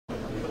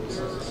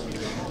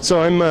So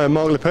I'm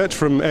Mark Lepet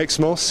from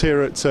XMOS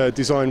here at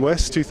Design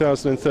West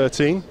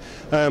 2013.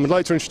 I'd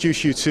like to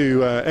introduce you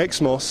to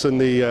XMOS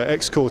and the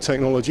xCore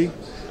technology.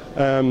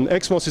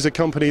 XMOS is a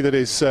company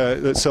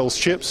that sells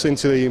chips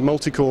into the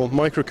multicore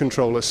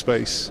microcontroller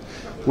space.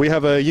 We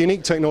have a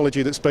unique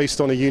technology that's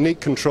based on a unique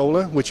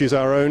controller, which is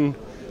our own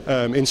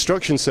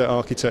instruction set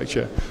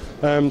architecture.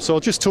 So I'll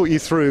just talk you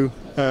through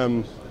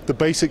the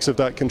basics of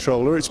that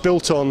controller. It's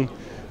built on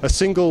a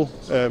single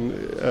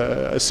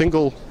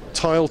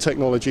tile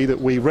technology that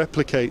we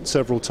replicate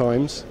several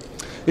times.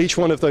 Each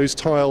one of those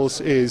tiles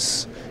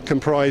is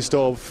comprised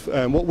of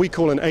what we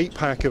call an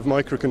 8-pack of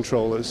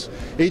microcontrollers.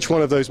 Each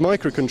one of those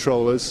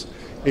microcontrollers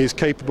is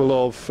capable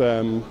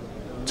of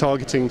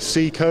targeting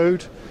C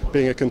code,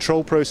 being a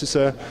control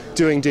processor,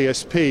 doing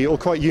DSP, or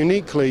quite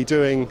uniquely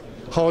doing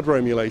hardware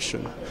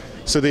emulation.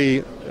 So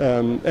the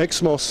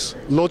XMOS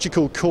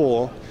logical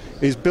core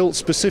is built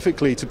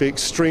specifically to be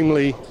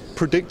extremely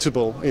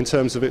predictable in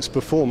terms of its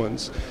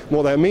performance.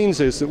 What that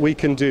means is that we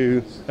can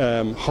do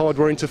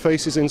hardware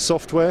interfaces in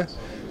software,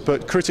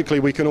 but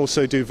critically we can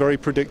also do very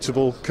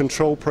predictable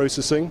control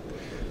processing.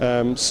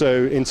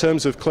 So in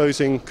terms of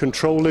closing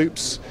control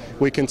loops,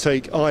 we can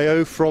take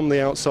I/O from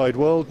the outside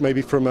world,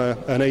 maybe from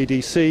an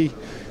ADC.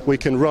 We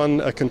can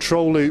run a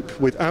control loop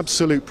with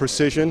absolute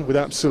precision, with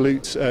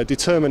absolute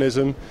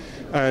determinism,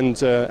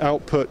 and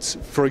output,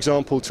 for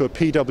example, to a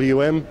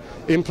PWM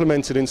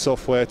implemented in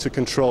software to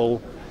control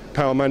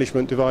power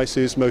management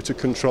devices, motor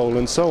control,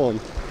 and so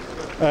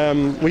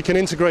on. We can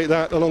integrate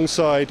that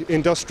alongside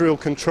industrial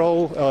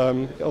control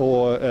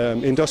or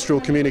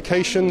industrial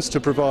communications to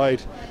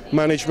provide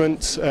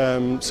management,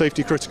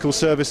 safety critical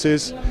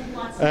services,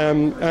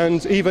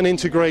 and even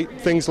integrate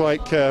things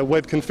like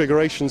web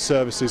configuration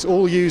services,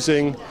 all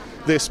using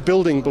this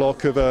building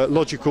block of a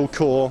logical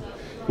core,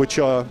 which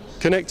are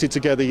connected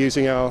together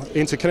using our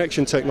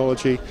interconnection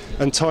technology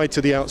and tied to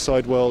the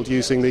outside world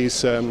using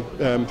these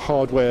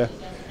hardware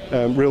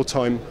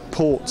real-time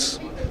ports,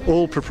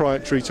 all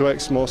proprietary to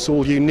XMOS,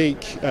 all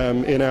unique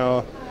in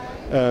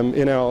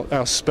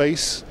our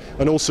space,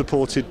 and all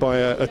supported by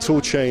a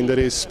tool chain that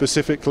is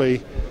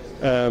specifically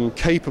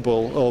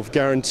capable of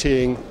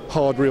guaranteeing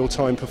hard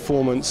real-time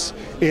performance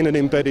in an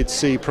embedded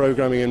C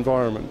programming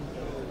environment.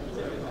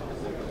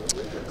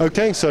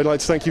 Okay, so I'd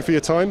like to thank you for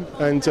your time,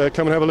 and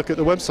come and have a look at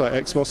the website,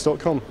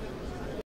 xmos.com.